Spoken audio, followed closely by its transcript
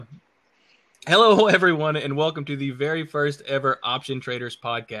Hello, everyone, and welcome to the very first ever Option Traders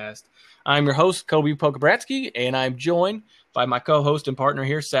podcast. I'm your host, Kobe Pokabratsky, and I'm joined by my co-host and partner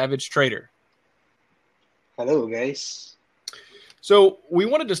here, Savage Trader. Hello, guys. So we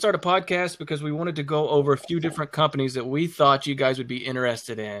wanted to start a podcast because we wanted to go over a few different companies that we thought you guys would be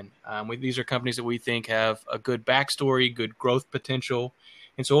interested in. These are companies that we think have a good backstory, good growth potential.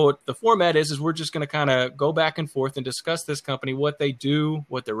 And so what the format is we're just going to kind of go back and forth and discuss this company, what they do,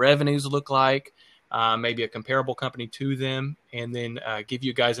 what their revenues look like, maybe a comparable company to them, and then give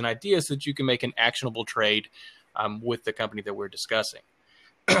you guys an idea so that you can make an actionable trade with the company that we're discussing.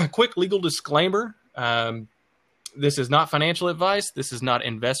 Quick legal disclaimer. This is not financial advice. This is not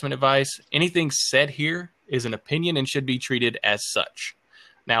investment advice. Anything said here is an opinion and should be treated as such.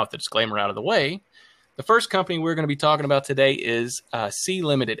 Now, with the disclaimer out of the way, the first company we're going to be talking about today is Sea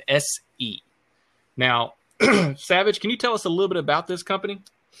Limited, SE. Now, Savage, can you tell us a little bit about this company?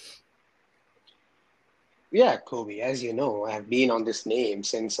 Yeah, Kobe, as you know, I've been on this name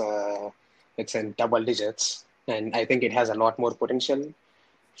since it's in double digits, and I think it has a lot more potential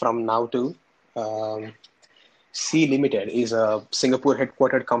from now to. Um, Sea Limited is a Singapore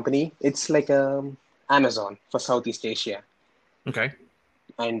headquartered company. It's like Amazon for Southeast Asia. Okay.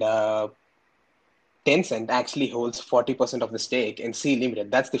 And Tencent actually holds 40% of the stake in Sea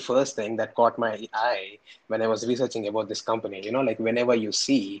Limited. That's the first thing that caught my eye when I was researching about this company. Like whenever you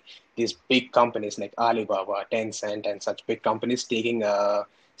see these big companies like Alibaba, Tencent, and such big companies taking a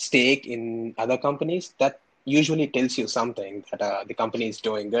stake in other companies, that usually tells you something that the company is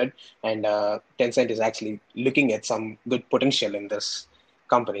doing good. And Tencent is actually looking at some good potential in this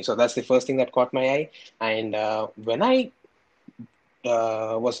company. So that's the first thing that caught my eye. And when I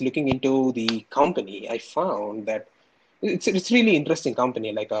was looking into the company, I found that it's really interesting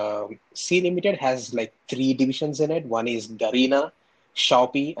company. Like Sea Limited has like three divisions in it. One is Garena,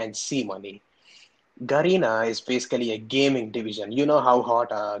 Shopee, and Sea Money. Garena is basically a gaming division. You know how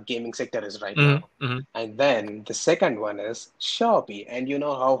hot gaming sector is right now. Mm-hmm. Mm-hmm. And then the second one is Shopee, and you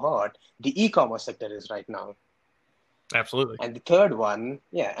know how hot the e-commerce sector is right now. Absolutely. And the third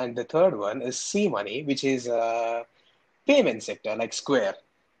one is Sea Money, which is payment sector like Square.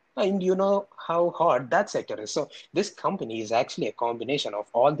 And you know how hot that sector is. So this company is actually a combination of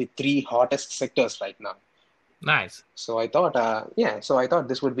all the three hottest sectors right now. Nice. So I thought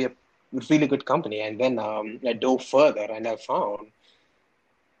this would be a really good company. And then I dove further and I found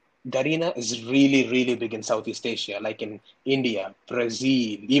Garena is really, really big in Southeast Asia, like in India,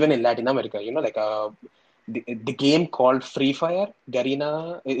 Brazil, even in Latin America. Like the game called Free Fire,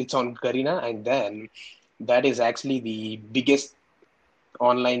 Garena, it's on Garena, and then that is actually the biggest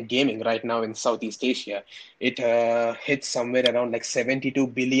online gaming right now in Southeast Asia. It hits somewhere around like 72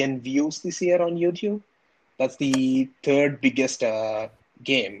 billion views this year on YouTube. That's the third biggest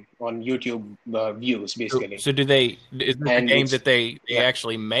game on YouTube views, So, basically. so do they? Is this a And game it's, that they yeah,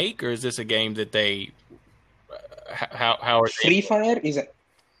 actually make, or is this a game that they? How are they? Free Fire is a,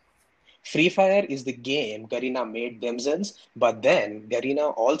 Free Fire is the game Garena made themselves, but then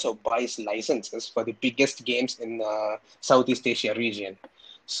Garena also buys licenses for the biggest games in Southeast Asia region.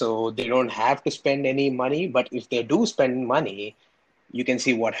 So they don't have to spend any money, but if they do spend money, you can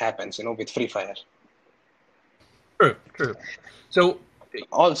see what happens, with Free Fire. True. True. So,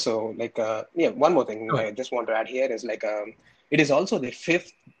 Also, like, one more thing go ahead. I just want to add here is like, it is also the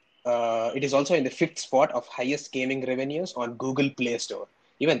fifth, it is also in the fifth spot of highest gaming revenues on Google Play Store,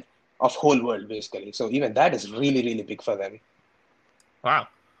 even of whole world basically. So even that is really, really big for them. Wow.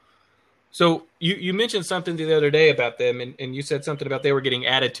 So you mentioned something the other day about them, and you said something about they were getting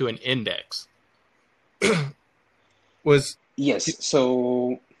added to an index. Was Yes.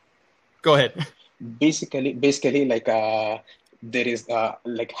 So Go ahead. basically, like, there is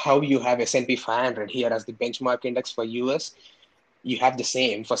like how you have S&P 500 here as the benchmark index for US, you have the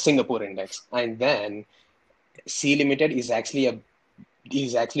same for Singapore index, and then Sea Limited is actually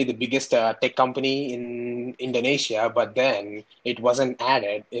the biggest tech company in Indonesia, but then it wasn't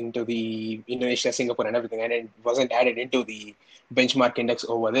added into the Indonesia, Singapore, and everything, and it wasn't added into the benchmark index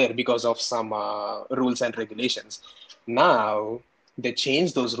over there because of some rules and regulations. Now they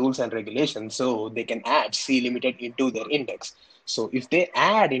changed those rules and regulations so they can add C Limited into their index. So if they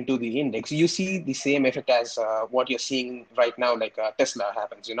add into the index, you see the same effect as what you're seeing right now, like Tesla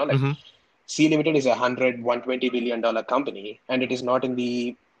happens. Like Hmm. Sea Limited is a 120 billion dollar company, and it is not in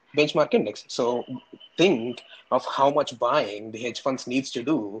the benchmark index. So think of how much buying the hedge funds needs to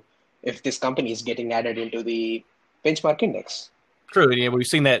do if this company is getting added into the benchmark index. True. Yeah, we've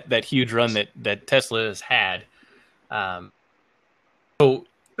seen that huge run that Tesla has had. Um, so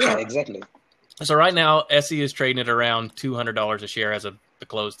Yeah, exactly. so right now, SE is trading at around $200 a share as of the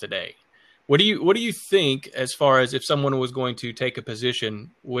close today. What do you think as far as if someone was going to take a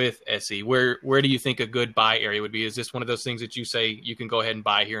position with SE? Where do you think a good buy area would be? Is this one of those things that you say you can go ahead and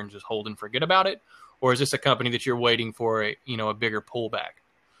buy here and just hold and forget about it, or is this a company that you're waiting for a bigger pullback?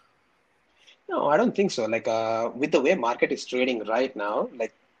 No, I don't think so. Like with the way market is trading right now,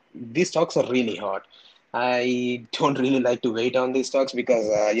 like these stocks are really hot. I don't really like to wait on these stocks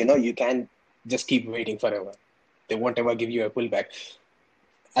because you can't just keep waiting forever. They won't ever give you a pullback.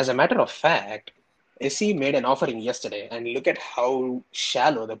 As a matter of fact, SE made an offering yesterday, and look at how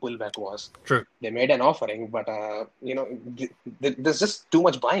shallow the pullback was. True. They made an offering, but there's just too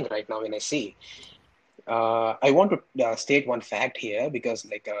much buying right now in SE. I want to state one fact here because,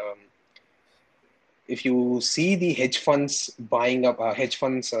 like, if you see the hedge funds buying up hedge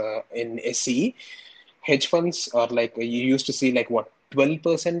funds in SE, hedge funds are like you used to see like what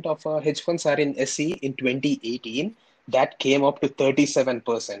 12% of hedge funds are in SE in 2018. That came up to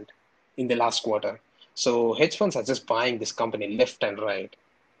 37% in the last quarter. So hedge funds are just buying this company left and right.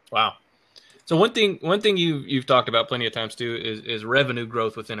 Wow. So one thing you've talked about plenty of times too is revenue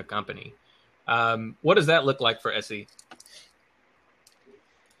growth within a company. What does that look like for SE?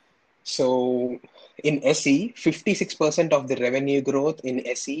 So in SE, 56% of the revenue growth in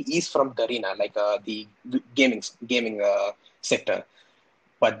SE is from Garena, like the gaming sector.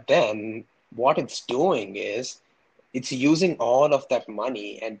 But then what it's doing is it's using all of that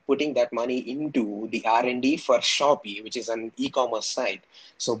money and putting that money into the R&D for Shopee, which is an e-commerce site.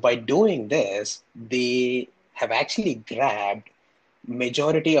 So by doing this, they have actually grabbed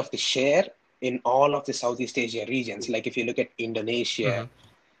majority of the share in all of the Southeast Asia regions. Like if you look at Indonesia,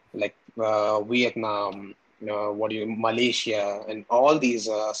 Mm-hmm. like Vietnam, Malaysia, and all these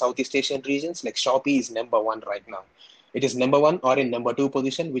Southeast Asian regions, like Shopee is number one right now. It is number one or in number two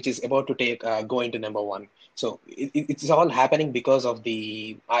position, which is about to go into number one. So it's all happening because of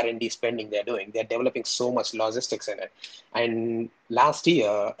the R&D spending they're doing. They're developing so much logistics in it. And last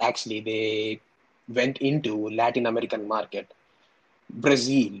year, actually, they went into Latin American market.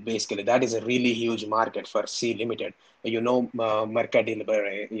 Brazil, basically, that is a really huge market for Sea Limited. Mercado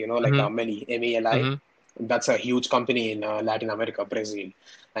Libre, like Mm-hmm. Meli, MELI. Mm-hmm. That's a huge company in Latin America, Brazil.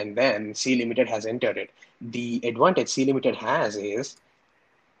 And then Sea Limited has entered it. The advantage Sea Limited has is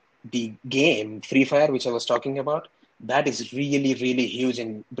the game Free Fire, which I was talking about. That is really, really huge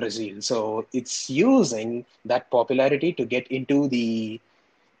in Brazil. So it's using that popularity to get into the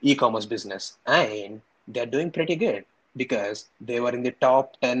e-commerce business, and they're doing pretty good because they were in the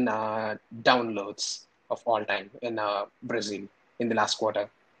top 10 downloads of all time in Brazil in the last quarter.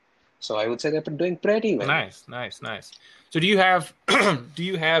 So I would say they're doing pretty well. Nice, nice, nice. So do you have do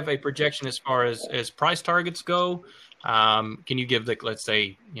you have a projection as far as price targets go? Can you give like let's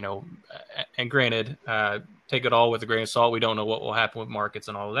say and granted, take it all with a grain of salt. We don't know what will happen with markets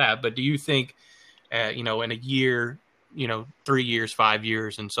and all of that, but do you think in a year, 3 years, 5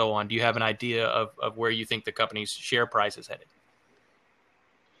 years, and so on, do you have an idea of where you think the company's share price is headed?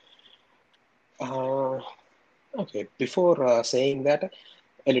 Uh, okay, before saying that,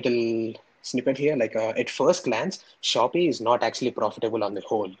 a little snippet here. Like at first glance, Shopee is not actually profitable on the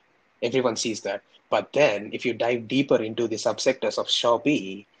whole. Everyone sees that. But then, if you dive deeper into the subsectors of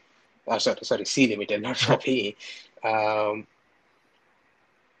Shopee, sorry, Sea Limited, not Shopee, um,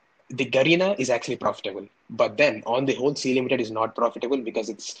 the Garena is actually profitable. But then, on the whole, Sea Limited is not profitable because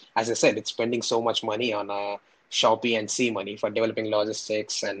it's, as I said, it's spending so much money on Shopee and Sea Money for developing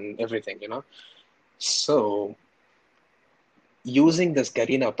logistics and everything. So, using this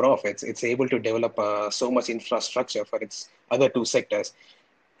Garena profits, it's able to develop so much infrastructure for its other two sectors.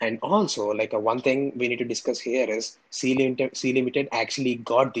 And also, like one thing we need to discuss here is Sea Limited actually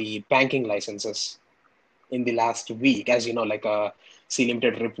got the banking licenses in the last week. As you know, like Sea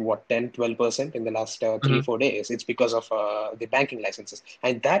Limited ripped what 10-12% in the last three, Mm-hmm. 4 days. It's because of the banking licenses.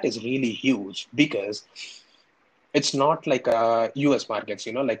 And that is really huge because it's not like US markets,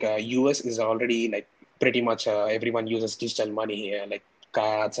 like US is already like pretty much everyone uses digital money here, like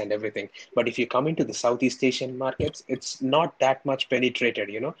cards and everything. But if you come into the Southeast Asian markets, it's not that much penetrated.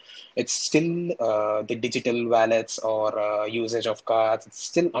 It's still the digital wallets or usage of cards, it's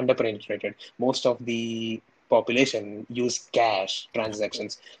still underpenetrated. Most of the population use cash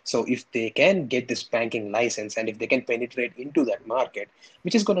transactions. So if they can get this banking license and if they can penetrate into that market,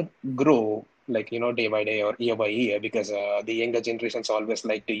 which is going to grow like day by day or year by year because the younger generations always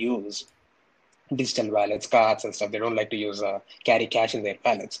like to use digital wallets, cards and stuff. They don't like to use carry cash in their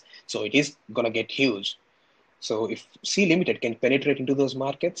wallets. So it is going to get huge. So if Sea Limited can penetrate into those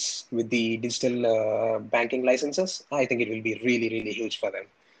markets with the digital banking licenses, I think it will be really, really huge for them.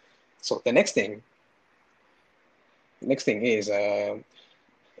 So the next thing is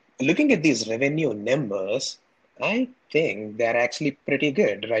looking at these revenue numbers, I think they're actually pretty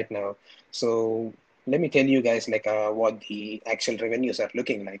good right now. So let me tell you guys like what the actual revenues are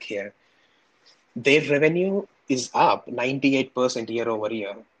looking like here. Their revenue is up 98% year over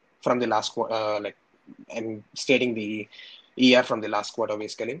year from the last quarter, like I'm stating the year from the last quarter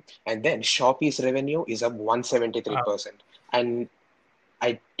basically. And then Shopee's revenue is up Wow. 173%. And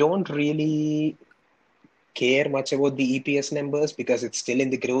I don't really care much about the EPS numbers because it's still in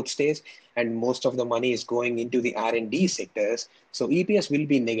the growth stage and most of the money is going into the R&D sectors. So EPS will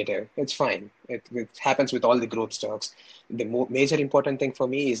be negative. It's fine. It happens with all the growth stocks. The major important thing for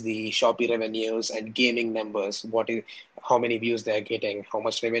me is the Shopee revenues and gaming numbers. How many views they're getting, how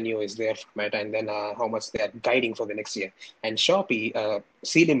much revenue is there from it, and then how much they're guiding for the next year. And Shopee,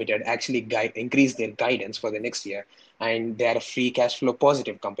 C Limited actually increased their guidance for the next year, and they are a free cash flow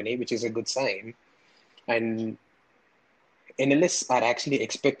positive company, which is a good sign. And analysts are actually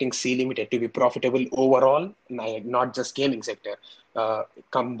expecting C Limited to be profitable overall, not just gaming sector.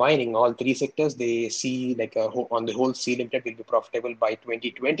 Combining all three sectors, they see like on the whole, C Limited will be profitable by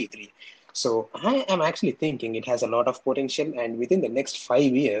 2023. So I am actually thinking it has a lot of potential, and within the next 5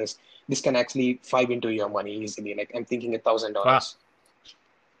 years, this can actually five into your money easily. Like I'm thinking Wow. $1,000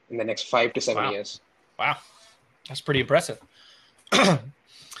 in the next 5 to 7 Wow. years. Wow. That's pretty impressive.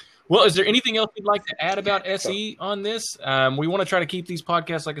 Well, is there anything else you'd like to add about So SE on this? We want to try to keep these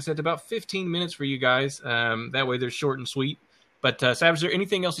podcasts, like I said, to about 15 minutes for you guys. That way they're short and sweet. But Sav, is there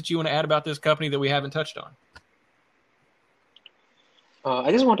anything else that you want to add about this company that we haven't touched on?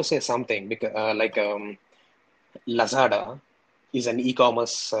 I just want to say something because Lazada is an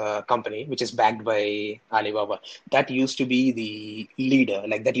e-commerce company which is backed by Alibaba. That used to be the leader,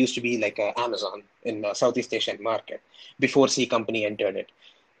 like that used to be like Amazon in the Southeast Asian market before C Company entered it.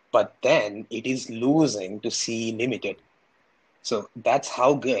 But then it is losing to C Limited. So that's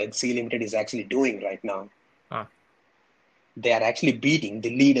how good C Limited is actually doing right now. Huh. They are actually beating the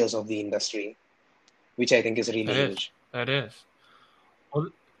leaders of the industry, which I think is really That is. huge. That is.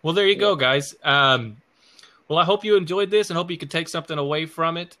 Well, there you Yeah. go, guys. Well, I hope you enjoyed this and hope you could take something away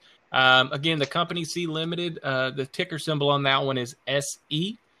from it. Again, the company C Limited, the ticker symbol on that one is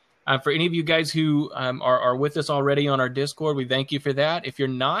SE. For any of you guys who are with us already on our Discord, we thank you for that. If you're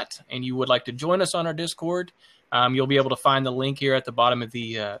not and you would like to join us on our Discord, you'll be able to find the link here at the bottom of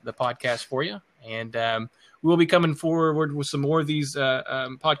the podcast for you. And we will be coming forward with some more of these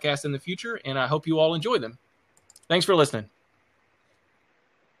podcasts in the future, and I hope you all enjoy them. Thanks for listening.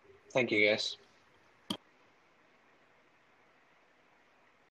 Thank you, guys.